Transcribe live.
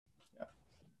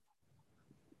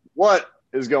What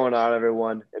is going on,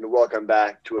 everyone? And welcome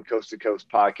back to a Coast to Coast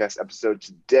podcast episode.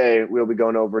 Today, we'll be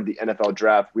going over the NFL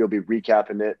draft. We'll be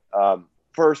recapping it.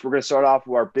 First, we're going to start off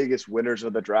with our biggest winners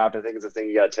of the draft. I think it's the thing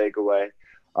you got to take away.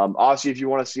 Obviously, if you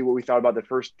want to see what we thought about the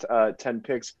first 10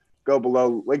 picks, go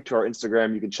below, link to our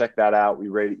Instagram. You can check that out. We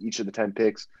rated each of the 10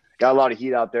 picks. Got a lot of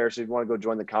heat out there, so if you want to go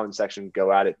join the comment section,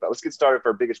 go at it. But let's get started for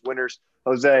our biggest winners.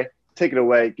 Jose, take it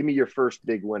away. Give me your first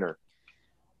big winner.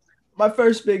 My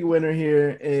first big winner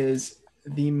here is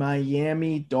the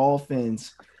Miami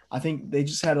Dolphins. I think they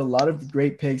just had a lot of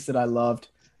great picks that I loved.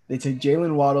 They took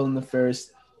Jalen Waddle in the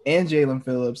first and Jalen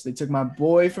Phillips. They took my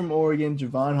boy from Oregon,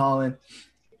 Javon Holland,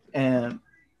 and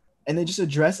they just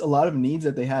addressed a lot of needs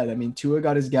that they had. I mean, Tua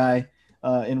got his guy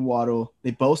in Waddle.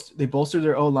 They bolstered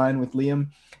their O-line with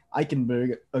Liam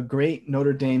Eichenberg, a great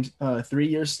Notre Dame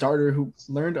 3-year starter who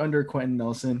learned under Quentin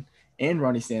Nelson and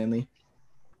Ronnie Stanley.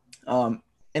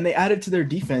 And they added to their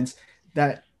defense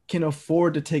that can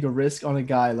afford to take a risk on a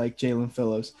guy like Jalen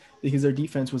Phillips because their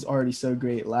defense was already so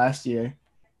great last year.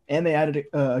 And they added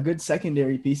a good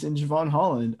secondary piece in Javon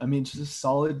Holland. I mean, just a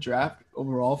solid draft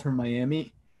overall for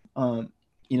Miami.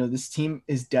 This team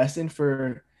is destined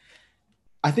for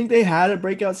 – I think they had a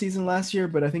breakout season last year,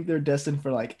 but I think they're destined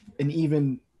for like an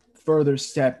even further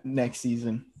step next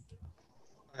season.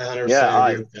 I 100%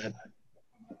 agree with that.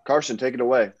 Carson, take it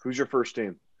away. Who's your first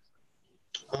team?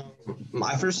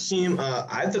 My first team,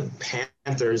 I have the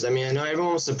Panthers. I mean, I know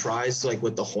everyone was surprised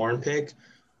with the Horn pick,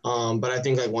 but I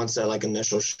think once that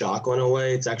initial shock went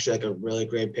away, it's actually a really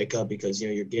great pickup because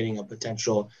you're getting a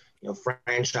potential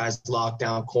franchise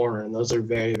lockdown corner, and those are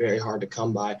very, very hard to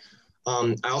come by.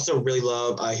 I also really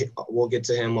love. We'll get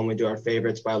to him when we do our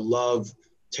favorites, but I love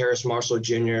Terrace Marshall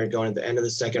Jr. going at the end of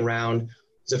the second round.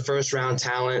 He's a first round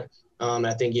talent.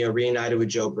 I think reunited with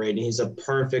Joe Brady. He's a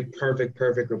perfect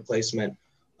replacement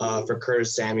for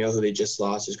Curtis Samuel, who they just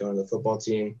lost, who's going to the football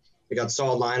team. They got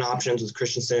solid line options with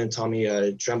Christensen and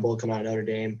Tommy Tremble coming out of Notre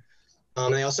Dame.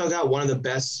 They also got one of the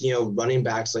best, running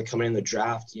backs coming in the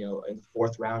draft, in the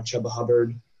fourth round, Chuba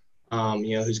Hubbard,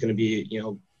 who's going to be,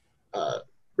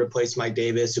 replace Mike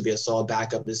Davis, who'll be a solid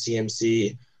backup to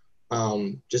CMC.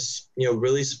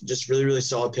 Really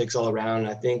solid picks all around.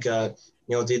 I think,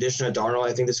 with the addition of Darnold,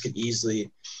 I think this could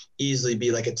easily be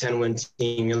a 10-win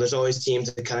team. There's always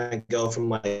teams that kind of go from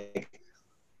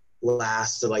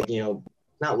last to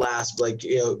not last, but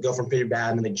go from pretty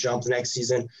bad and then they jump the next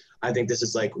season. I think this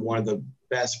is one of the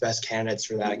best candidates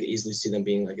for that. I could easily see them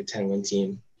being a 10-win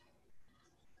team.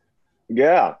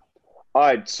 Yeah. All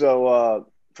right. So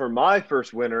for my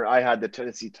first winner, I had the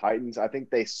Tennessee Titans. I think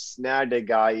they snagged a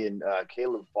guy in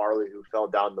Caleb Farley who fell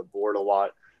down the board a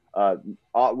lot.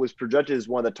 Was projected as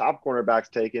one of the top cornerbacks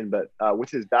taken, but with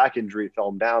his back injury, it fell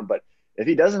him down. But if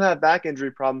he doesn't have back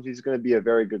injury problems, he's going to be a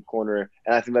very good corner.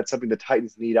 And I think that's something the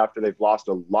Titans need after they've lost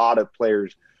a lot of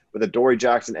players with Adoree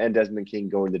Jackson and Desmond King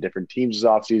going to different teams this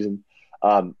offseason.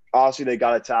 Obviously, they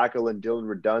got a tackle in Dylan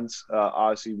Redunce.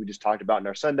 Obviously, we just talked about in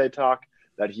our Sunday talk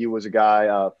that he was a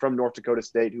guy from North Dakota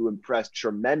State who impressed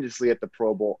tremendously at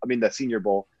the Senior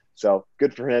Bowl. So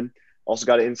good for him. Also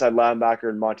got an inside linebacker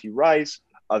in Monty Rice,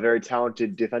 a very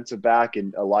talented defensive back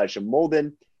in Elijah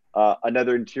Molden,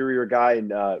 another interior guy in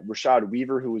Rashad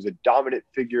Weaver, who was a dominant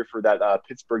figure for that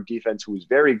Pittsburgh defense, who was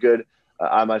very good.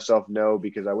 I myself know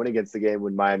because I went against the game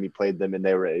when Miami played them, and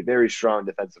they were a very strong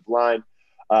defensive line.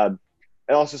 And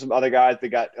also some other guys. They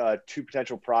got two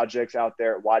potential projects out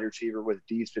there at wide receiver with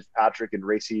Dees Fitzpatrick and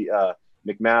Racy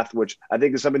McMath, which I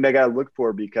think is something they got to look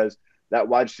for because that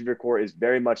wide receiver core is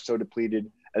very much so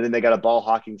depleted. And then they got a ball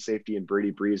hawking safety in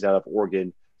Brady Breeze out of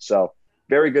Oregon. So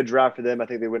very good draft for them. I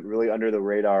think they went really under the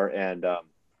radar. And, I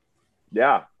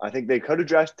think they could have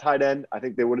drafted tight end. I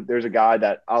think they would. There's a guy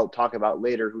that I'll talk about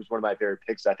later who's one of my favorite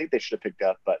picks I think they should have picked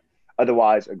up. But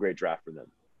otherwise, a great draft for them.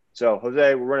 So,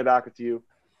 Jose, we're running back with you.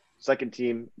 Second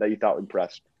team that you thought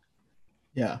impressed.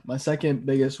 Yeah, my second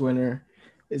biggest winner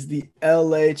is the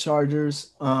LA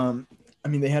Chargers.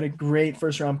 They had a great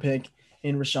first-round pick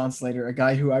in Rashawn Slater, a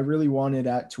guy who I really wanted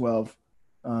at 12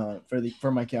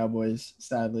 for my Cowboys.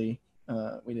 Sadly,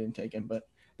 we didn't take him, but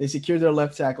they secured their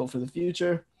left tackle for the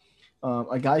future,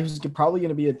 a guy who's probably going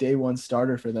to be a day one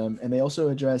starter for them. And they also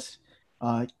addressed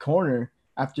corner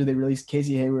after they released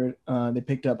Casey Hayward. They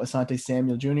picked up Asante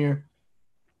Samuel Jr.,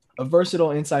 a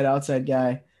versatile inside-outside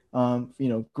guy,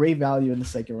 great value in the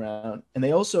second round. And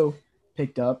they also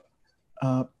picked up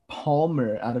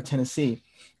Palmer out of Tennessee,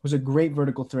 who's a great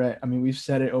vertical threat. I mean, we've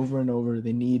said it over and over.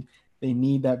 They need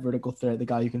that vertical threat, the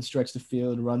guy who can stretch the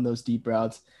field, run those deep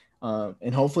routes.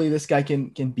 And hopefully this guy can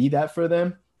be that for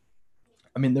them.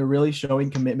 I mean, they're really showing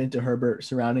commitment to Herbert,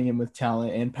 surrounding him with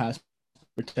talent and pass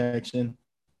protection.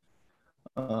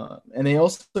 And they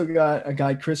also got a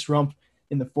guy, Chris Rump,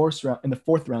 in the fourth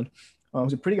round.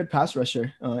 Who's a pretty good pass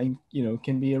rusher. And,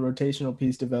 can be a rotational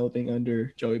piece developing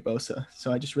under Joey Bosa.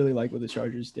 So I just really like what the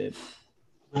Chargers did.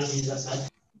 All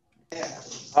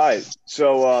right,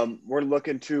 so we're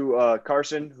looking to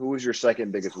Carson. Who was your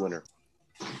second biggest winner?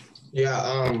 Yeah,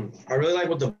 I really like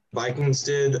what the Vikings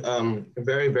did. A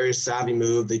very, very savvy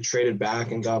move. They traded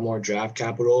back and got more draft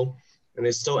capital, and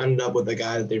they still ended up with the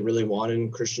guy that they really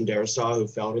wanted, Christian Darrisaw, who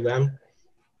fell to them.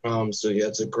 So yeah,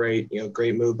 it's a great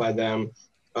move by them.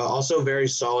 Also, very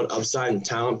solid upside and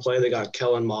talent play. They got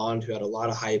Kellen Mond, who had a lot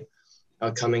of hype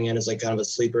coming in as like kind of a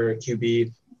sleeper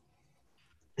QB.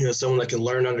 Someone that can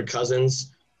learn under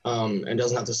Cousins. And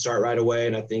doesn't have to start right away.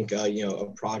 And I think,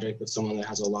 a project with someone that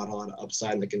has a lot of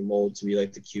upside and that can mold to be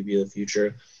like the QB of the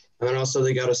future. And then also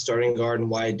they got a starting guard in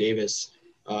Wyatt Davis,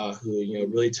 who,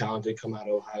 really talented, come out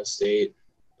of Ohio State,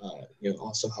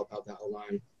 also help out that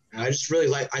O-line. And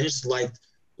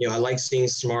I like seeing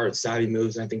smart, savvy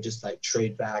moves. And I think just like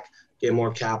trade back, get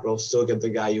more capital, still get the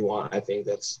guy you want. I think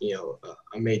that's,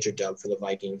 a major dub for the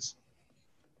Vikings.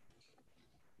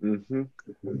 Mm-hmm.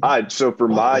 All right, so for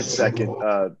my second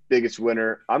biggest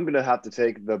winner, I'm going to have to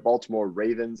take the Baltimore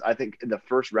Ravens. I think in the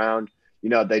first round,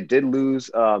 they did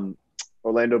lose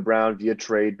Orlando Brown via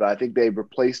trade, but I think they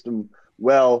replaced him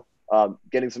well,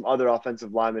 getting some other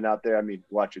offensive linemen out there. I mean,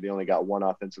 they only got one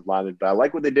offensive lineman, but I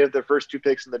like what they did with their first two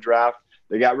picks in the draft.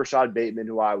 They got Rashad Bateman,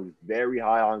 who I was very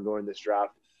high on going this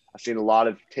draft. I've seen a lot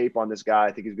of tape on this guy.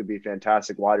 I think he's going to be a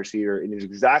fantastic wide receiver, and he's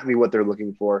exactly what they're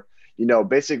looking for.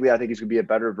 Basically, I think he's going to be a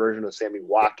better version of Sammy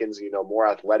Watkins, more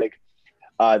athletic.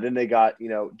 Then they got,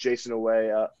 Jason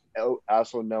Oweh,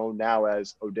 also known now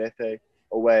as Odafe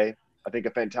Oweh. I think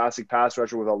a fantastic pass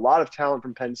rusher with a lot of talent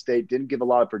from Penn State. Didn't give a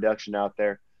lot of production out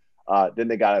there. Then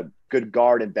they got a good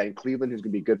guard in Ben Cleveland, who's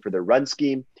going to be good for their run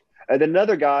scheme. And then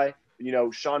another guy,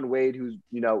 Sean Wade, who's,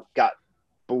 got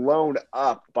blown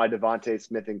up by Devontae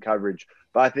Smith in coverage.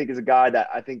 But I think is a guy that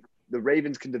I think the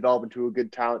Ravens can develop into a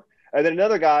good talent. And then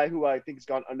another guy who I think has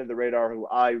gone under the radar, who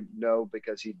I know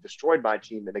because he destroyed my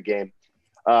team in a game.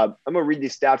 I'm going to read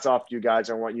these stats off to you guys.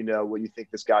 I want you to know what you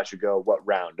think this guy should go, what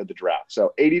round of the draft.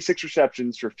 So 86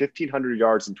 receptions for 1,500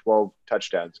 yards and 12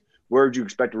 touchdowns. Where would you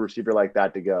expect a receiver like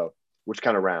that to go? Which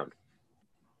kind of round?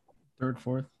 Third,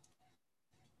 fourth.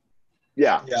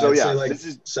 Yeah. So, this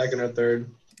is second or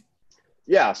third.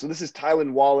 Yeah, so this is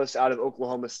Tylan Wallace out of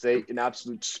Oklahoma State, an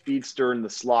absolute speedster in the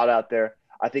slot out there.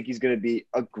 I think he's going to be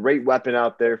a great weapon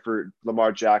out there for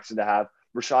Lamar Jackson to have.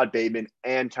 Rashad Bateman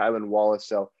and Tylan Wallace.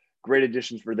 So great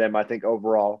additions for them, I think,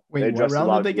 overall. Wait, what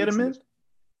round did they get him in?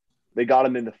 They got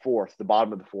him in the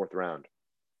bottom of the fourth round.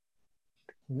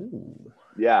 Ooh.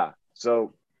 Yeah.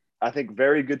 So I think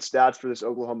very good stats for this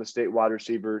Oklahoma State wide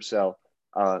receiver. So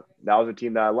that was a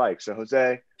team that I like. So,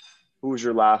 Jose, who was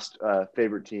your last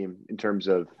favorite team in terms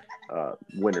of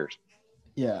winners?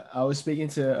 Yeah, I was speaking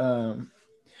to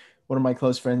one of my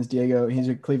close friends, Diego. He's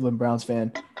a Cleveland Browns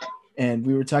fan. And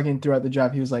we were talking throughout the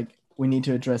draft. He was like, we need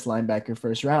to address linebacker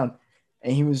first round.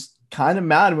 And he was kind of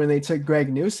mad when they took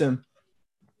Greg Newsome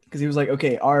because he was like,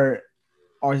 okay, our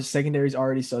secondary is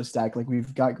already so stacked. Like,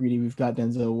 we've got Greedy, we've got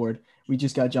Denzel Ward. We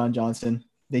just got John Johnson.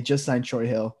 They just signed Troy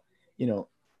Hill.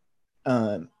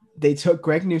 They took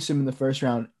Greg Newsome in the first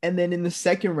round. And then in the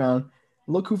second round,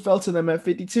 look who fell to them at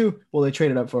 52. Well, they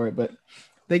traded up for it, but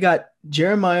they got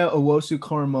Jeremiah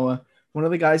Owusu-Koramoah, one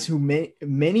of the guys who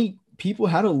many people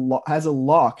has a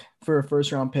lock for a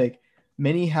first-round pick.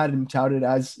 Many had him touted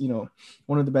as,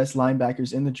 one of the best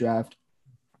linebackers in the draft.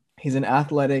 He's an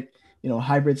athletic,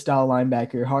 hybrid-style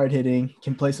linebacker, hard-hitting,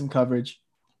 can play some coverage.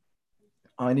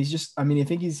 And he's just – I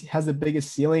think he has the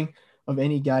biggest ceiling of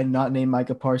any guy not named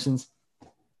Micah Parsons.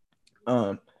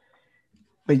 But,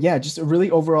 yeah, just a really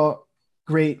overall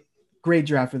great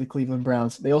draft for the Cleveland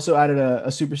Browns. They also added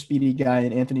a super speedy guy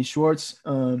in Anthony Schwartz,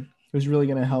 who's really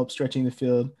going to help stretching the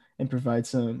field and provide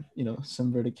some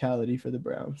verticality for the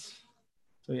Browns.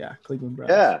 So, yeah, Cleveland Browns.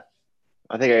 Yeah,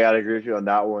 I think I got to agree with you on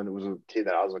that one. It was a team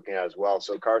that I was looking at as well.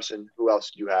 So, Carson, who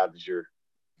else do you have as your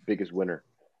biggest winner?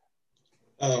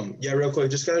 Yeah, real quick,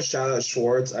 just gotta shout out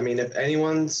Schwartz. If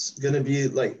anyone's gonna be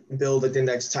build the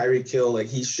next Tyreek Hill,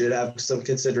 he should have some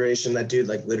consideration. That dude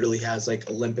literally has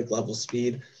Olympic level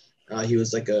speed. He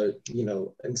was a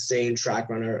insane track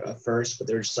runner at first, but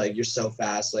they're just you're so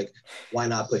fast. Why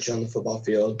not put you on the football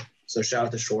field? So shout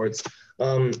out to Schwartz.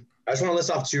 I just want to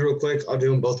list off two real quick. I'll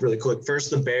do them both really quick.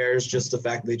 First, the Bears, just the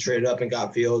fact that they traded up and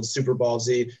got Fields, super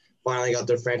ballsy, finally got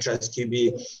their franchise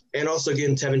QB, and also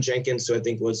getting Tevin Jenkins, who I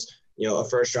think was a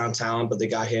first-round talent, but they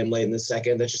got him late in the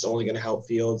second. That's just only going to help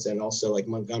Fields, and also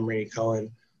Montgomery,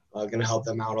 Cohen, going to help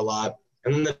them out a lot.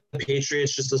 And then the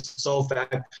Patriots, just the sole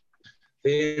fact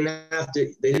they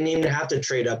didn't even have to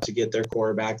trade up to get their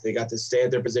quarterback. They got to stay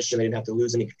at their position. They didn't have to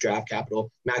lose any draft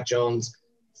capital. Mac Jones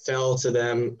fell to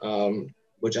them,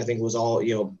 which I think was all,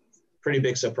 pretty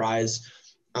big surprise.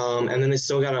 And then they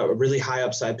still got a really high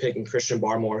upside pick in Christian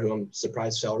Barmore, who I'm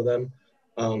surprised fell to them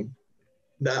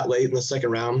that late in the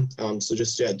second round. So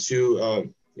just,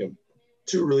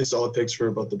 two really solid picks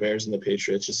for both the Bears and the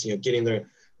Patriots, just, getting their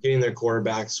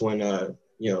quarterbacks when,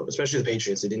 especially the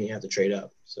Patriots, they didn't even have to trade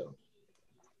up. So.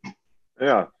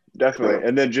 Yeah, definitely.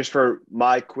 And then just for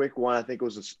my quick one, I think it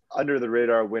was a under the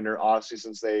radar winner, obviously,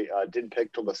 since they didn't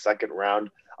pick till the second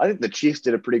round. I think the Chiefs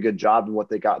did a pretty good job in what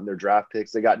they got in their draft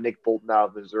picks. They got Nick Bolton out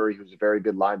of Missouri, who's a very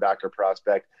good linebacker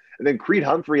prospect. And then Creed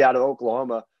Humphrey out of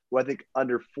Oklahoma, who I think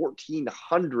under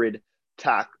 1,400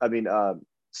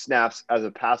 snaps as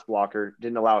a pass blocker,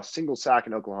 didn't allow a single sack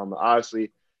in Oklahoma.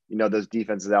 Obviously, those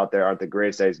defenses out there aren't the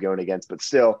greatest that he's going against, but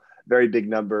still very big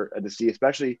number to see,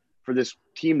 especially for this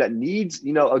team that needs,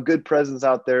 a good presence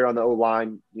out there on the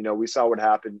O-line. We saw what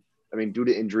happened. I mean, due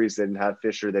to injuries, they didn't have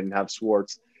Fisher, they didn't have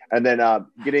Schwartz. And then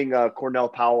getting Cornell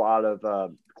Powell out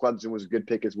of Clemson was a good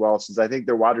pick as well, since I think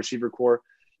their wide receiver core,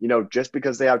 just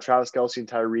because they have Travis Kelce and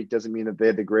Tyreek doesn't mean that they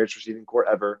have the greatest receiving core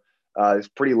ever. It's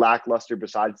pretty lackluster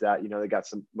besides that. They got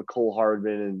some McCole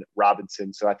Hardman and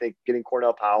Robinson. So I think getting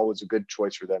Cornell Powell was a good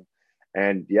choice for them.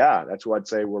 And, yeah, that's what I'd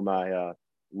say were my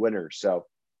winners. So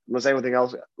unless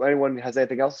anyone has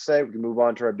anything else to say, we can move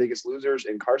on to our biggest losers.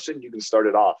 And Carson, you can start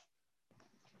it off.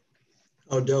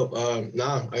 Oh, dope. I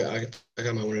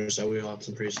got my winners. So we all have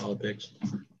some pretty solid picks.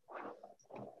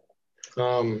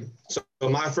 So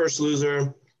my first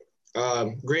loser,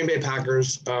 Green Bay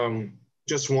Packers.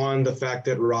 Just one, the fact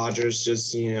that Rodgers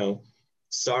just,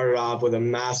 started off with a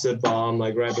massive bomb,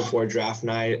 like right before draft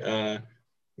night,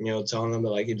 telling them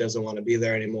that he doesn't want to be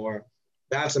there anymore.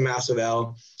 That's a massive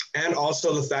L. And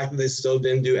also the fact that they still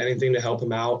didn't do anything to help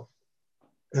him out.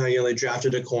 They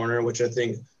drafted a corner, which I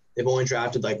think they've only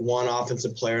drafted one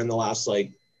offensive player in the last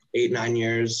 8-9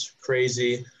 years.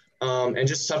 Crazy. And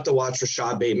just tough to watch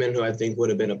Rashad Bateman, who I think would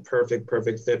have been a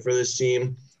perfect fit for this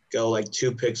team, go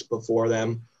 2 picks before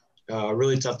them.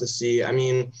 Really tough to see. I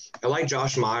mean, I like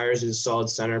Josh Myers, who's a solid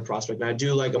center prospect, and I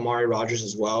do like Amari Rodgers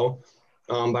as well.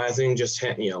 But I think just,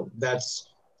 that's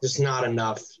just not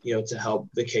enough, to help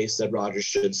the case that Rodgers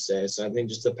should stay. So I think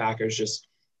just the Packers just,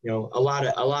 a lot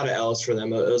of L's for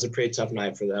them. It was a pretty tough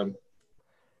night for them.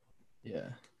 Yeah.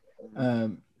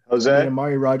 Jose?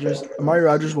 Amari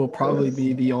Rodgers will probably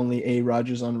be the only A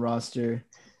Rodgers on roster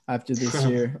after this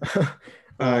year.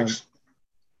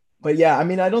 But yeah, I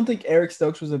mean, I don't think Eric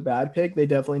Stokes was a bad pick. They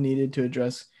definitely needed to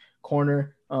address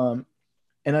corner. And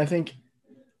I think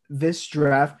this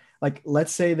draft,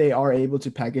 let's say they are able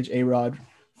to package A-Rod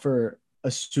for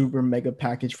a super mega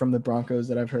package from the Broncos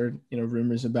that I've heard,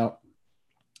 rumors about,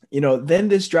 then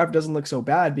this draft doesn't look so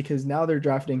bad because now they're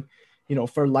drafting,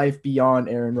 for life beyond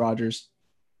Aaron Rodgers.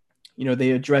 They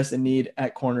address a need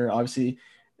at corner. Obviously,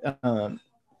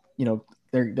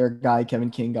 their guy,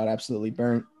 Kevin King, got absolutely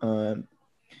burnt.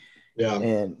 Yeah.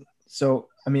 And so,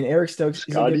 I mean, Eric Stokes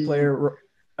is a good player.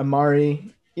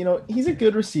 Amari, he's a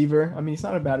good receiver. I mean, he's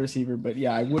not a bad receiver, but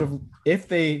yeah, I would have, if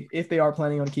they are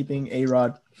planning on keeping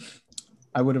A-Rod,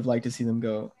 I would have liked to see them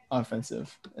go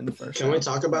offensive in the first. Can we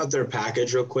talk about their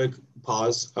package real quick?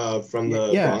 Pause from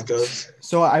the Broncos.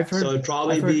 So I've heard. So it'd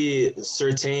probably be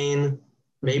Surtain,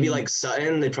 maybe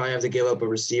Sutton. They probably have to give up a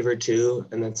receiver too,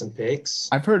 and then some picks.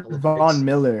 I've heard Von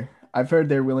Miller. I've heard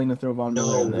they're willing to throw Von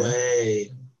Miller in there. No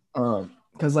way.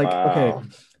 Because okay,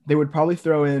 they would probably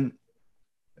throw in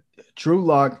Drew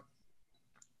Lock,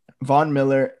 Von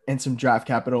Miller, and some draft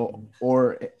capital,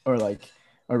 or a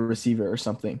receiver or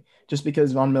something. Just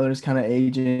because Von Miller is kind of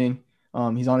aging,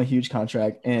 he's on a huge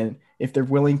contract, and if they're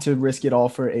willing to risk it all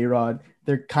for A-Rod,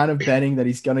 they're kind of betting that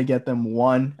he's gonna get them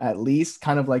one at least,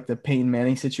 kind of like the Peyton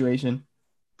Manning situation.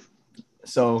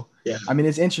 So yeah, I mean,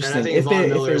 it's interesting. And I think Von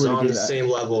Miller is on the same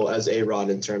level as A-Rod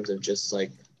in terms of just value.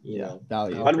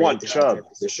 I'd want Chubb.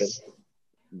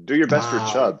 Do your best for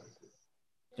Chubb.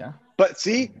 Yeah. But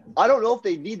see, I don't know if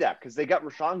they need that because they got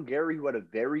Rashawn Gary, who had a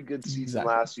very good season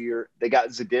last year. They got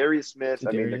Zadarius Smith.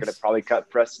 I mean, they're going to probably cut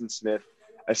Preston Smith.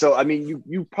 And so, I mean,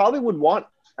 you probably would want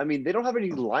 – I mean, they don't have any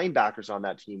linebackers on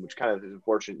that team, which kind of is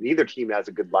unfortunate. Neither team has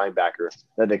a good linebacker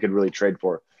that they could really trade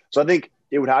for. So I think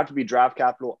it would have to be draft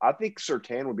capital. I think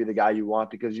Surtain would be the guy you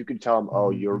want because you could tell him,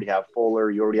 oh, you already have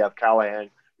Fuller, you already have Callahan,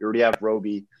 you already have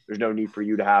Roby. There's no need for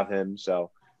you to have him.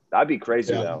 So that'd be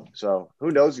crazy, though. So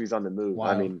who knows if he's on the move. Wow.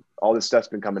 I mean, all this stuff's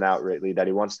been coming out lately that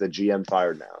he wants the GM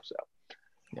fired now. So,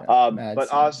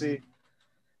 but honestly,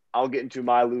 I'll get into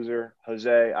my loser.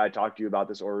 Jose, I talked to you about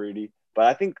this already. But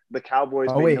I think the Cowboys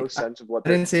Oh, made wait. no sense of what I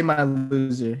they're. didn't say my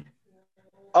loser.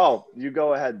 Oh, you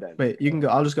go ahead then. Wait, you can go.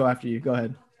 I'll just go after you. Go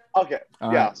ahead. Okay.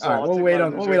 All Yeah. right. So All right. I'll We'll take wait my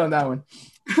on. We'll loser. wait on that one.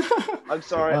 I'm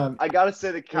sorry. I gotta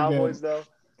say the Cowboys good. though,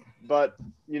 but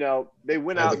they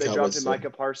went I had out the and they Cowboys drafted too. Micah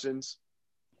Parsons,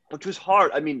 which was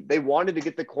hard. I mean, they wanted to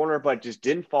get the corner, but it just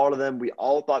didn't fall to them. We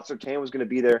all thought Surtain was going to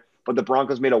be there, but the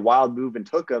Broncos made a wild move and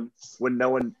took him when no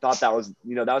one thought that was.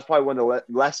 That was probably one of the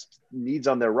less needs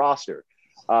on their roster.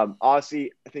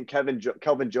 Honestly, I think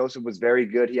Kelvin Joseph was very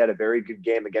good. He had a very good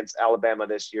game against Alabama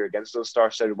this year against those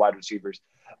star-studded wide receivers.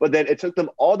 But then it took them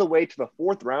all the way to the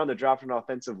fourth round to draft an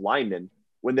offensive lineman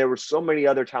when there were so many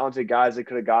other talented guys that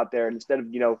could have got there. And instead of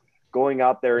going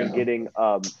out there and getting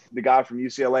the guy from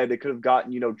UCLA, they could have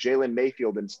gotten Jalen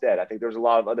Mayfield instead. I think there's a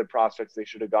lot of other prospects they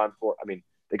should have gone for. I mean,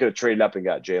 they could have traded up and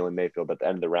got Jalen Mayfield at the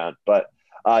end of the round, but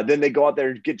then they go out there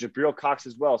and get Jabril Cox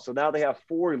as well. So now they have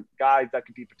 4 guys that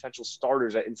could be potential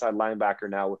starters at inside linebacker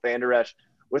now with Van Der Esch,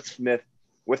 with Smith,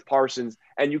 with Parsons.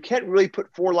 And you can't really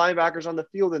put 4 linebackers on the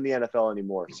field in the NFL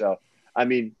anymore. So, I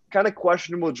mean, kind of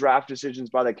questionable draft decisions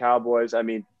by the Cowboys. I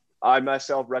mean, I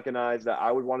myself recognize that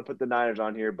I would want to put the Niners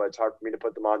on here, but it's hard for me to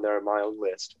put them on there on my own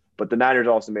list. But the Niners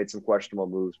also made some questionable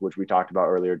moves, which we talked about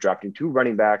earlier, drafting 2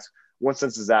 running backs. What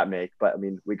sense does that make? But, I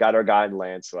mean, we got our guy in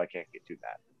Lance, so I can't get too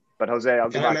mad. But Jose, I'll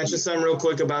Can I mention something real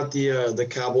quick about the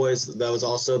Cowboys? That was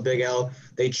also a big L.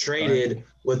 They traded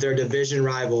with their division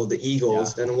rival, the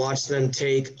Eagles, and watched them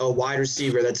take a wide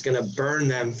receiver that's going to burn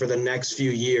them for the next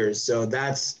few years. So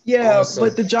that's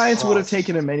but the Giants would have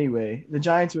taken him anyway. True.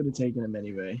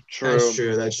 That's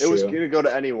true. It was going to go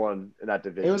to anyone in that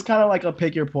division. It was kind of like a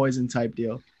pick your poison type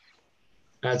deal.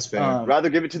 That's fair. Rather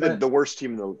give it to the worst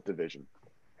team in the division.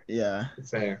 Yeah.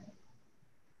 Fair.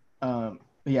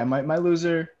 Yeah, my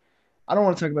loser. I don't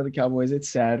want to talk about the Cowboys. It's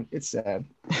sad.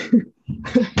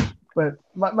 But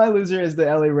my loser is the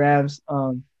LA Rams.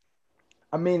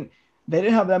 I mean, they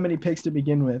didn't have that many picks to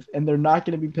begin with, and they're not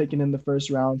going to be picking in the first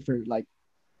round for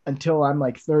until I'm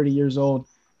 30 years old.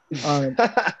 And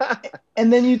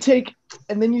then you take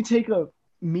a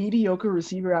mediocre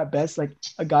receiver at best, like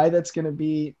a guy that's going to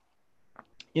be,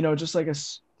 just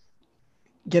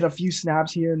get a few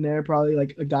snaps here and there, probably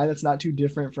like a guy that's not too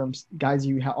different from guys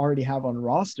you already have on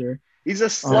roster. He's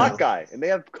a slot guy, and they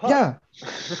have Kupp. Yeah,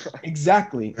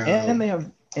 exactly. And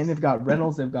they've got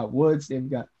Reynolds, they've got Woods, they've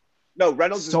got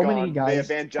Reynolds so is many gone. guys. They have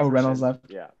Van Jefferson. Oh, Reynolds left.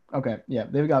 Yeah. Okay, yeah,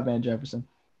 they've got Van Jefferson.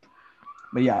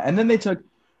 But yeah, and then they took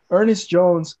Ernest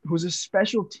Jones, who's a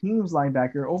special teams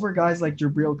linebacker, over guys like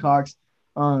Jabril Cox,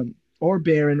 or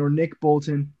Barron or Nick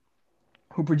Bolton,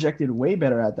 who projected way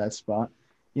better at that spot.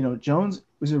 Jones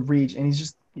was a reach, and he's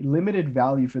just limited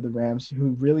value for the Rams,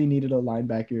 who really needed a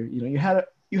linebacker.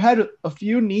 You had a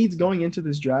few needs going into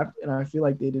this draft, and I feel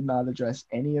like they did not address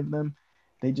any of them.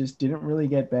 They just didn't really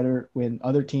get better when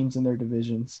other teams in their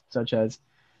divisions, such as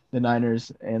the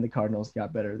Niners and the Cardinals,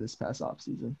 got better this past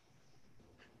offseason.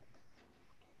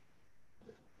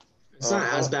 It's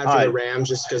not as bad for the Rams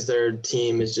just because their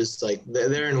team is just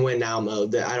they're in win now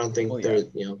mode. I don't think their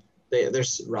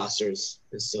rosters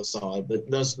is still solid, but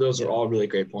those are all really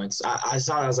great points. I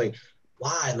saw it, I was like,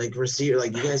 why? Receiver,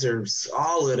 you guys are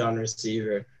solid on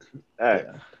receiver. Hey,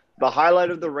 the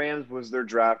highlight of the Rams was their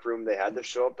draft room. They had to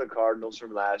show up the Cardinals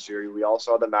from last year. We all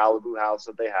saw the Malibu house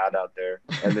that they had out there,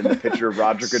 and then the picture of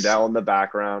Roger Goodell in the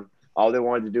background. All they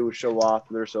wanted to do was show off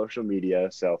their social media.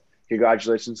 So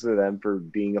congratulations to them for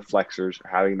being a flexers,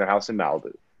 having their house in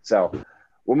Malibu. So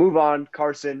we'll move on.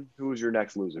 Carson, who is your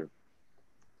next loser?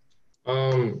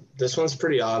 This one's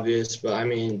pretty obvious, but I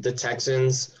mean the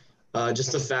Texans.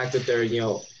 Just the fact that they're,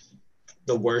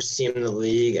 the worst team in the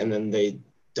league, and then they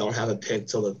don't have a pick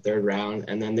till the 3rd round,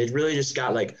 and then they really just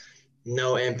got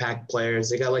no impact players.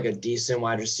 They got a decent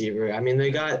wide receiver. I mean, they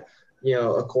got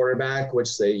a quarterback,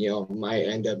 which they might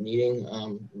end up needing.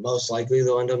 Most likely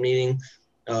they'll end up needing.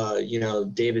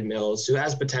 David Mills, who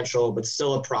has potential but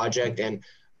still a project, and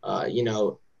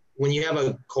when you have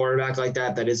a quarterback like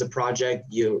that is a project,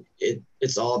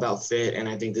 it's all about fit, and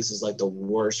I think this is the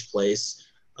worst place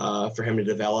for him to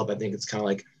develop. I think it's kind of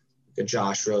like a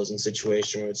Josh Rosen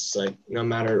situation where it's no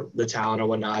matter the talent or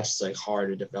whatnot, it's just hard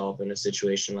to develop in a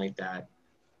situation like that.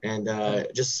 And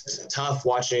just tough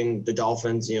watching the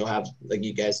Dolphins, have, like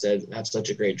you guys said, have such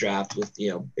a great draft with,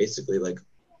 basically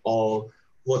all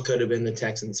what could have been the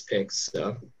Texans picks.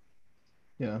 So,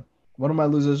 yeah. One of my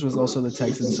losers was also the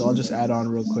Texans, so I'll just add on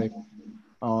real quick.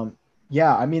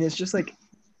 Yeah, I mean, it's just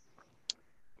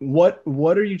what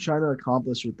are you trying to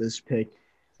accomplish with this pick?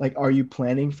 Are you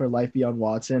planning for life beyond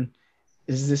Watson?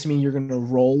 Does this mean you're going to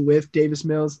roll with Davis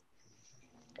Mills?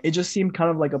 It just seemed kind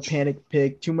of like a panic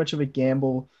pick, too much of a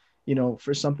gamble,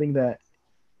 for something that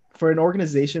for an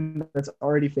organization that's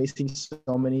already facing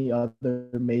so many other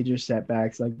major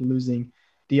setbacks, like losing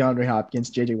DeAndre Hopkins,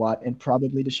 J.J. Watt, and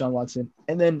probably Deshaun Watson.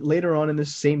 And then later on in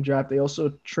this same draft, they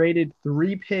also traded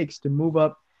 3 picks to move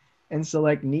up and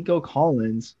select Nico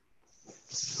Collins,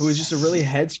 who is just a really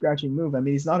head-scratching move. I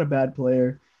mean, he's not a bad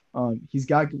player. He's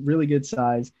got really good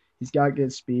size. He's got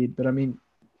good speed. But, I mean,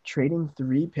 trading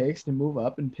 3 picks to move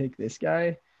up and pick this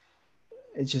guy,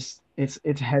 it's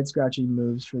head-scratching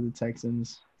moves for the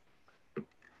Texans.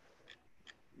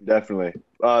 Definitely.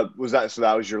 Was that so?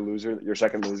 That was your loser, your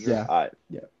second loser. Yeah. All right.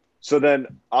 Yeah. So then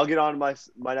I'll get on my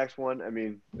next one. I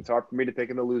mean, it's hard for me to pick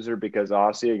in the loser because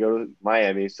obviously I go to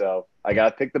Miami. So I got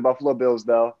to pick the Buffalo Bills,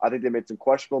 though. I think they made some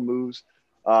questionable moves.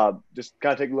 Just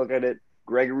kind of take a look at it.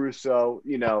 Greg Rousseau,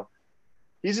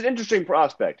 he's an interesting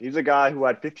prospect. He's a guy who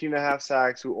had 15 and a half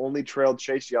sacks, who only trailed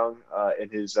Chase Young in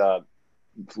his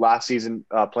last season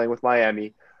playing with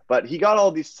Miami. But he got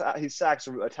all his sacks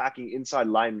from attacking inside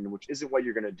linemen, which isn't what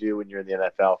you're going to do when you're in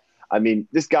the NFL. I mean,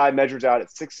 this guy measures out at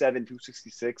 6'7",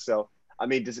 266. So, I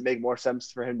mean, does it make more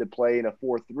sense for him to play in a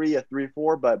 4-3, a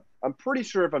 3-4? But I'm pretty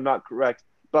sure, if I'm not correct,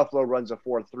 Buffalo runs a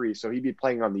 4-3. So he'd be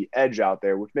playing on the edge out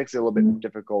there, which makes it a little bit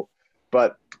difficult.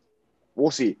 But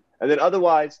we'll see. And then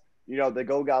otherwise, they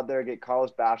go out there and get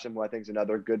Carlos Basham, who I think is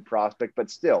another good prospect. But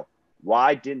still,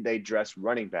 why didn't they dress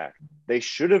running back? They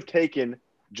should have taken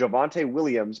Javonte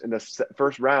Williams in the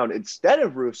first round instead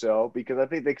of Rousseau, because I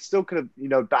think they still could have,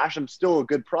 Basham's still a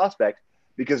good prospect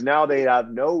because now they have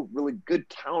no really good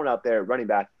talent out there at running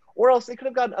back. Or else they could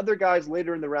have gotten other guys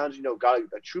later in the rounds, got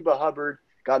a Chuba Hubbard,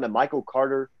 gotten a Michael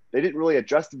Carter. They didn't really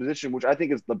address the position, which I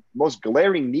think is the most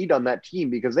glaring need on that team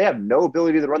because they have no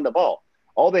ability to run the ball.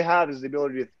 All they have is the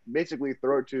ability to basically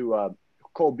throw it to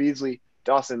Cole Beasley,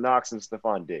 Dawson Knox, and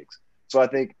Stephon Diggs. So I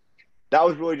think that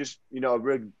was really just, a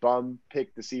real bum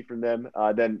pick to see from them.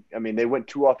 Then, I mean, they went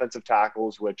 2 offensive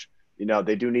tackles, which,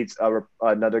 they do need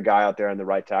another guy out there on the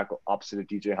right tackle opposite of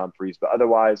DJ Humphries. But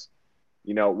otherwise,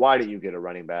 why didn't you get a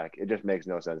running back? It just makes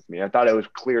no sense to me. I thought it was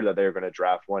clear that they were going to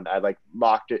draft one. I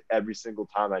mocked it every single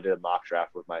time I did a mock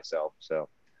draft with myself. So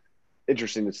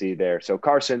interesting to see there. So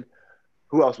Carson,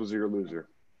 who else was your loser?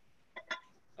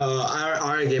 I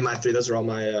already gave my 3. Those are all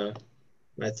my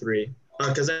 3.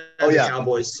 Because I have the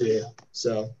Cowboys too.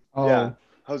 So yeah,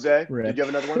 Jose, Rip. Did you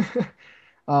have another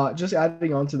one? Just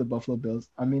adding on to the Buffalo Bills.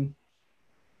 I mean,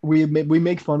 we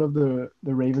make fun of the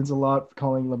Ravens a lot,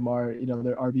 calling Lamar,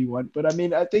 their RB1. But I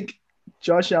mean, I think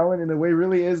Josh Allen in a way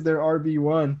really is their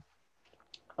RB1.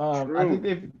 I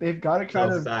think they've got to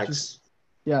kind of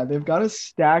they've got to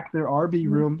stack their RB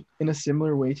room in a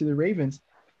similar way to the Ravens.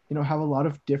 Have a lot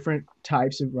of different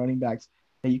types of running backs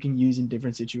that you can use in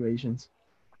different situations.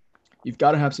 You've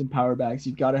got to have some power backs.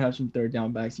 You've got to have some third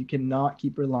down backs. You cannot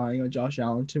keep relying on Josh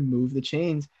Allen to move the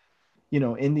chains,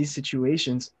 in these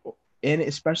situations. And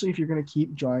especially if you're going to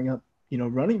keep drawing up,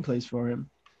 running plays for him,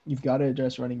 you've got to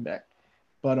address running back.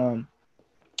 But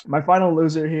my final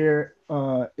loser here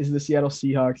is the Seattle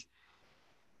Seahawks.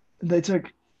 They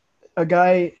took a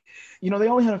guy, they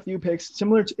only had a few picks.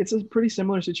 It's a pretty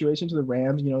similar situation to the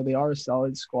Rams. They are a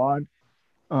solid squad.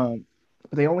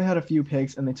 But they only had a few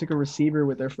picks, and they took a receiver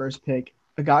with their first pick,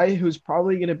 a guy who's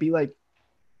probably going to be like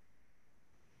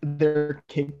their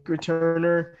kick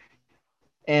returner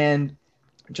and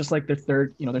just like their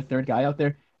third guy out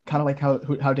there, kind of like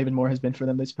how David Moore has been for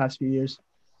them this past few years.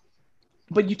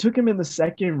 But you took him in the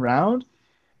second round.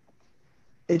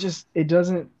 It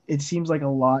seems like a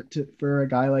lot for a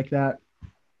guy like that.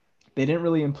 They didn't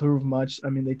really improve much. I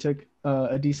mean, they took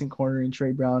a decent corner in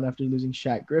Trey Brown after losing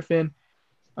Shaq Griffin.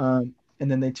 And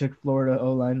then they took Florida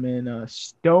O-lineman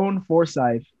Stone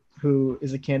Forsythe, who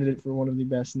is a candidate for one of the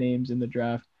best names in the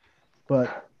draft,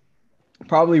 but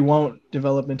probably won't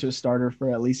develop into a starter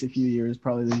for at least a few years.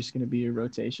 Probably they're just going to be a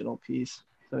rotational piece.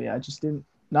 So, yeah,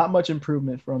 not much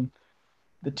improvement from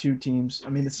the two teams. I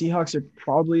mean, the Seahawks are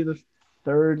probably the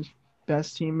 3rd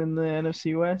best team in the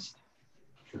NFC West.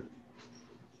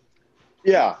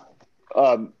 Yeah.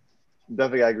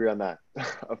 Definitely, I agree on that,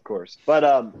 of course.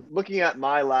 But looking at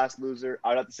my last loser, I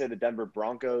would have to say the Denver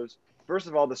Broncos. First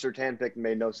of all, the Surtain pick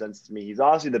made no sense to me. He's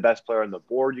obviously the best player on the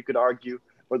board, you could argue.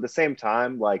 But at the same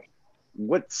time,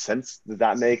 what sense does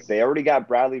that make? They already got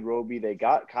Bradley Roby. They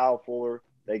got Kyle Fuller.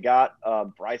 They got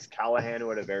Bryce Callahan, who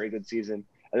had a very good season.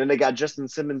 And then they got Justin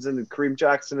Simmons and Kareem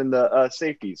Jackson in the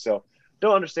safeties. So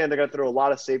don't understand. They're going to throw a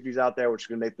lot of safeties out there, which is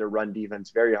going to make their run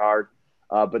defense very hard.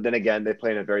 But then again, they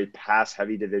play in a very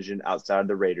pass-heavy division outside of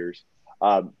the Raiders.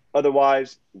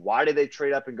 Otherwise, why did they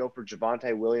trade up and go for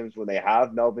Javonte Williams when they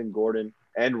have Melvin Gordon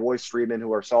and Royce Freeman,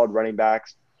 who are solid running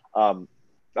backs?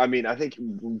 I mean, I think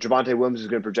Javonte Williams is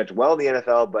going to project well in the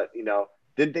NFL, but,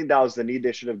 Didn't think that was the need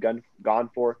they should have gone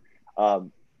for.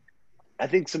 Um, I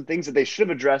think some things that they should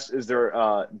have addressed is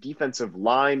their defensive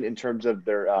line in terms of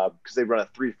their because they run a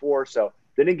 3-4. So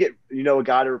they didn't get a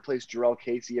guy to replace Jarrell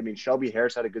Casey. I mean, Shelby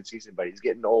Harris had a good season, but he's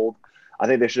getting old. I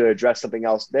think they should have addressed something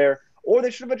else there, or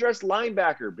they should have addressed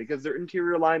linebacker because their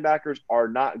interior linebackers are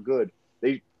not good.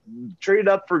 They traded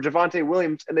up for Javonte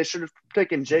Williams, and they should have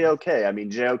taken JOK. I mean,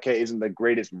 JOK isn't the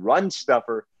greatest run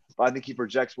stuffer, but I think he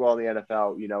projects well in the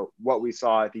NFL. What we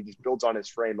saw, if he just builds on his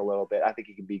frame a little bit, I think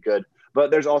he can be good. But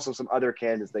there's also some other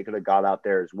candidates they could have got out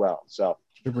there as well. So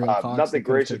not the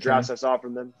greatest drafts I saw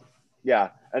from them. Yeah.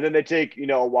 And then they take,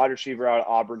 a wide receiver out of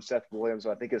Auburn, Seth Williams,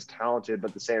 who I think is talented, but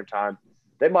at the same time,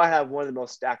 they might have one of the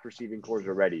most stacked receiving cores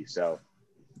already. So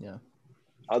yeah.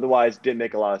 Otherwise, didn't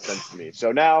make a lot of sense to me.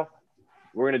 So now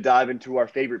we're going to dive into our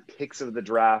favorite picks of the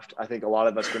draft. I think a lot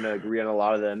of us are going to agree on a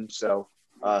lot of them. So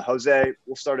Jose,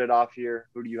 we'll start it off here.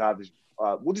 Who do you have?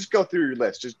 We'll just go through your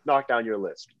list. Just knock down your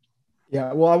list.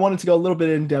 Yeah, well, I wanted to go a little bit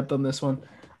in depth on this one.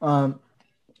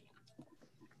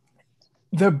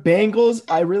 The Bengals,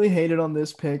 I really hated on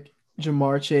this pick,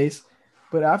 Ja'Marr Chase.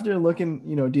 But after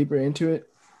looking, deeper into it,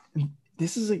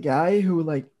 this is a guy who,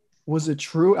 was a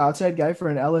true outside guy for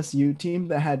an LSU team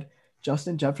that had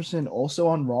Justin Jefferson also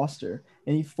on roster.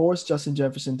 And he forced Justin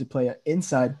Jefferson to play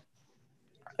inside.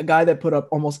 A guy that put up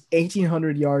almost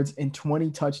 1,800 yards and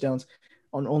 20 touchdowns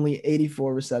on only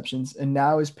 84 receptions, and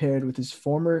now is paired with his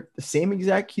the same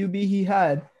exact QB he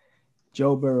had,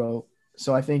 Joe Burrow.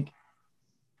 So I think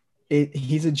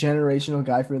he's a generational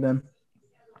guy for them.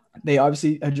 They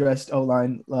obviously addressed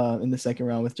O-line in the second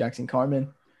round with Jackson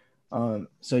Carman.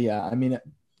 So yeah, I mean,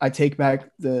 I take back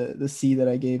the C that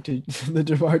I gave to the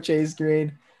Ja'Marr Chase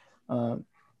grade.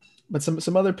 But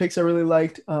some other picks I really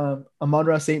liked.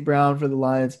 Amon-Ra St. Brown for the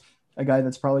Lions, a guy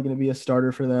that's probably going to be a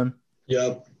starter for them.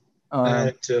 Yep. I had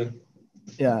it too.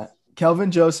 Yeah.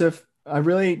 Kelvin Joseph. I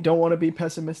really don't want to be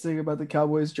pessimistic about the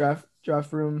Cowboys draft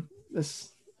room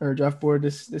draft board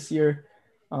this year.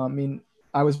 I mean,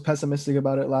 I was pessimistic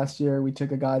about it last year. We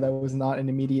took a guy that was not an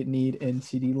immediate need in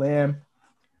CeeDee Lamb,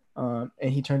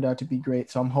 and he turned out to be great.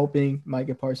 So I'm hoping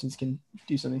Micah Parsons can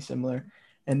do something similar.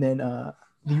 And then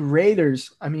the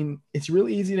Raiders. I mean, it's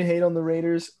really easy to hate on the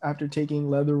Raiders after taking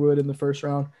Leatherwood in the first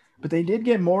round, but they did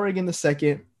get Morig in the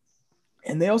second.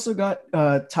 And they also got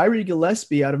Tyree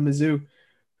Gillespie out of Mizzou,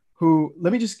 who,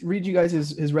 let me just read you guys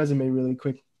his resume really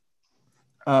quick.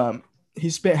 He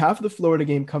spent half of the Florida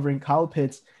game covering Kyle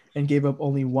Pitts and gave up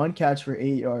only one catch for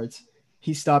 8 yards.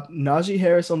 He stopped Najee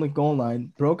Harris on the goal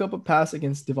line, broke up a pass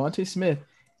against Devontae Smith,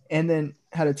 and then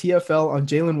had a TFL on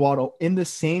Jalen Waddle in the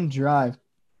same drive.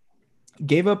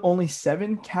 Gave up only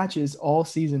 7 catches all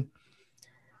season.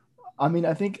 I mean,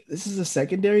 I think this is a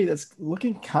secondary that's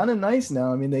looking kind of nice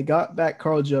now. I mean, they got back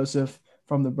Carl Joseph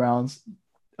from the Browns.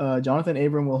 Jonathan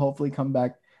Abram will hopefully come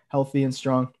back healthy and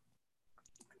strong.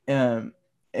 And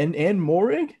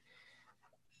Morig,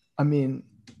 I mean,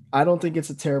 I don't think it's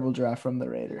a terrible draft from the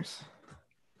Raiders.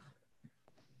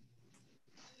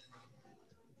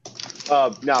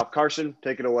 Now, Carson,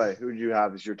 take it away. Who do you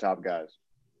have as your top guys?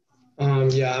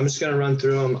 Yeah, I'm just going to run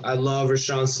through them. I love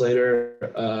Rashawn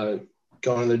Slater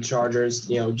going to the Chargers,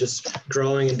 just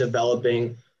growing and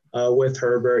developing with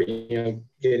Herbert,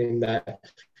 getting that,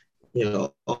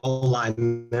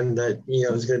 alignment that,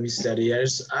 is going to be steady.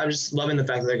 I'm just loving the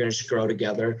fact that they're going to just grow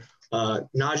together.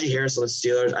 Najee Harris on the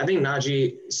Steelers. I think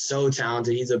Najee is so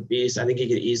talented. He's a beast. I think he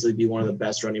could easily be one of the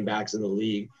best running backs in the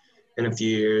league in a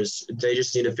few years. They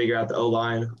just need to figure out the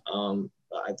O-line.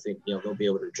 I think, they'll be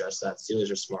able to address that. Steelers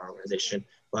are a smart organization.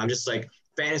 But I'm just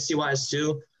fantasy-wise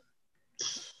too,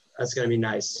 that's going to be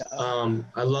nice.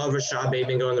 I love Rashad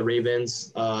Bateman going to the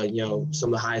Ravens, some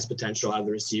of the highest potential out of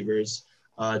the receivers.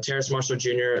 Terrace Marshall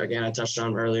Jr., again, I touched on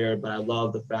him earlier, but I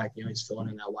love the fact, he's filling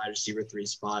in that wide receiver 3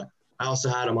 spot. I also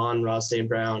had him on Ross St.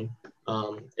 Brown.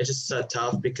 It's just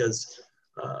tough because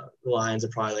the Lions are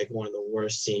probably one of the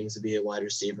worst teams to be a wide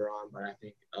receiver on, but I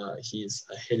think he's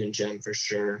a hidden gem for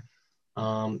sure.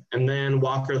 And then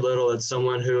Walker Little, it's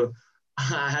someone who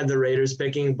I had the Raiders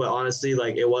picking, but honestly,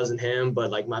 it wasn't him,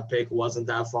 but my pick wasn't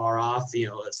that far off,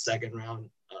 a second round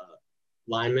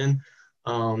lineman.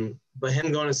 But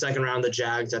him going to second round, the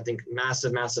Jags, I think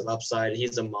massive upside.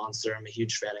 He's a monster. I'm a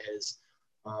huge fan of his.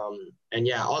 And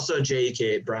yeah, also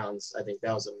J.E.K. Browns. I think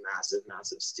that was a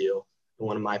massive steal and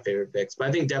one of my favorite picks. But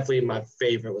I think definitely my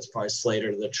favorite was probably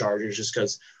Slater to the Chargers, just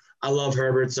because I love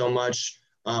Herbert so much.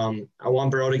 I want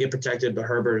Burrow to get protected, but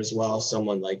Herbert as well.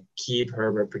 Someone keep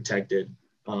Herbert protected.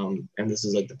 And this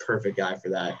is the perfect guy for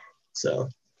that. So.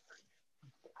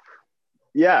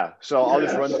 Yeah. So I'll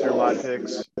just run through my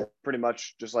picks pretty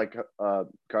much just like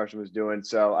Carson was doing.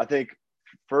 So I think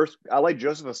First, I like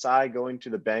Joseph Asai going to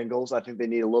the Bengals. I think they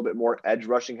need a little bit more edge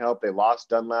rushing help. They lost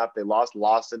Dunlap. They lost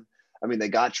Lawson. I mean, they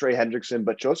got Trey Hendrickson,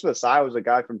 but Joseph Asai was a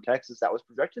guy from Texas that was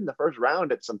projected in the first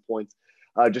round at some points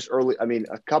just early. I mean,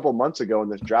 a couple months ago in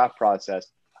this draft process.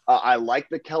 I like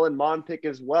the Kellen Mond pick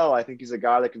as well. I think he's a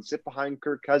guy that can sit behind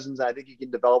Kirk Cousins. I think he can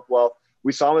develop well.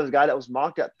 We saw him as a guy that was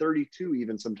mocked at 32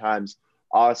 even sometimes.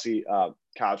 Obviously,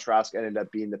 Kyle Trask ended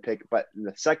up being the pick, but in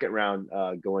the second round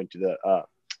going to the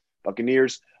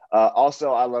Buccaneers.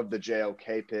 Also, I love the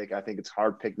JOK pick. I think it's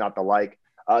hard pick not to like.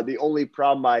 The only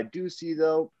problem I do see,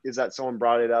 though, is that someone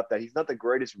brought it up that he's not the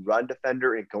greatest run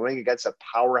defender, and going against a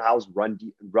powerhouse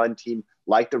run team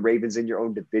like the Ravens in your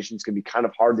own divisions can be kind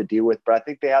of hard to deal with. But I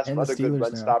think they have some other good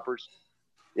run stoppers.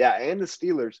 Yeah, and the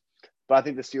Steelers. But I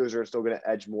think the Steelers are still going to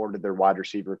edge more to their wide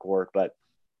receiver core. But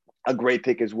a great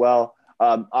pick as well.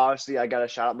 Obviously, I got to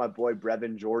shout out my boy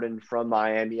Brevin Jordan from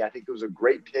Miami. I think it was a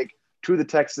great pick to the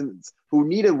Texans, who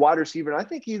needed wide receiver. And I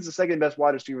think he's the second best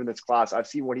wide receiver in this class. I've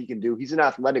seen what he can do. He's an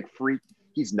athletic freak.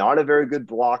 He's not a very good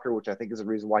blocker, which I think is the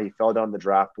reason why he fell down the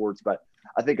draft boards. But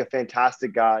I think a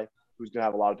fantastic guy who's going to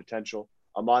have a lot of potential.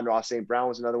 Amon-Ra St. Brown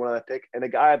was another one that I picked. And a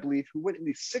guy, I believe, who went in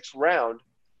the 6th round.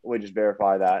 Let me just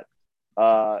verify that.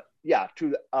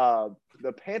 To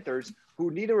the Panthers,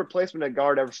 who need a replacement at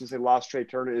guard ever since they lost Trey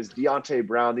Turner, is Deontay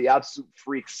Brown, the absolute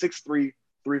freak, 6'3",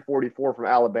 344 from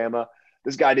Alabama.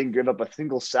 This guy didn't give up a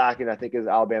single sack in, I think, his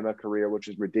Alabama career, which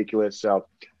is ridiculous. So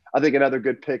I think another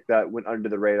good pick that went under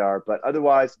the radar. But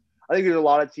otherwise, I think there's a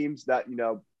lot of teams that,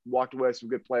 walked away with some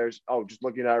good players. Oh, just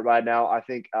looking at it right now, I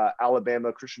think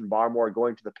Alabama, Christian Barmore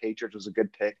going to the Patriots was a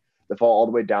good pick. They fall all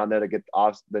the way down there to get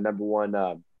the number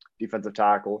one defensive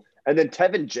tackle. And then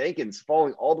Tevin Jenkins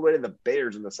falling all the way to the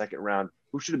Bears in the 2nd round,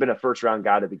 who should have been a first-round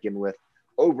guy to begin with,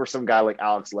 over some guy like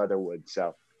Alex Leatherwood.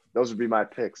 So those would be my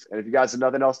picks. And if you guys have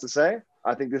nothing else to say,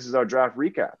 I think this is our draft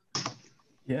recap.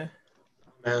 Yeah.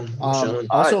 Man, also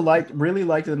really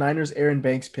liked the Niners Aaron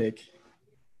Banks pick.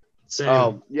 Same.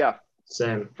 Oh, yeah.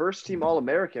 Same. First team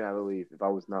All-American, I believe, if I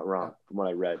was not wrong from what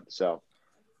I read. So,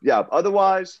 yeah,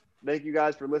 otherwise, thank you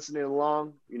guys for listening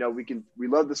along. We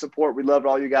love the support. We loved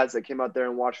all you guys that came out there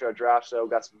and watched our draft show.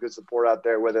 Got some good support out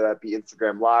there, whether that be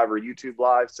Instagram Live or YouTube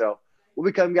Live. So we'll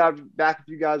be coming back with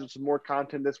you guys with some more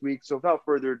content this week. So without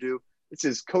further ado, this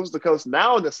is Coast to Coast,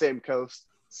 now on the same coast,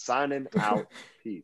 signing out. Peace.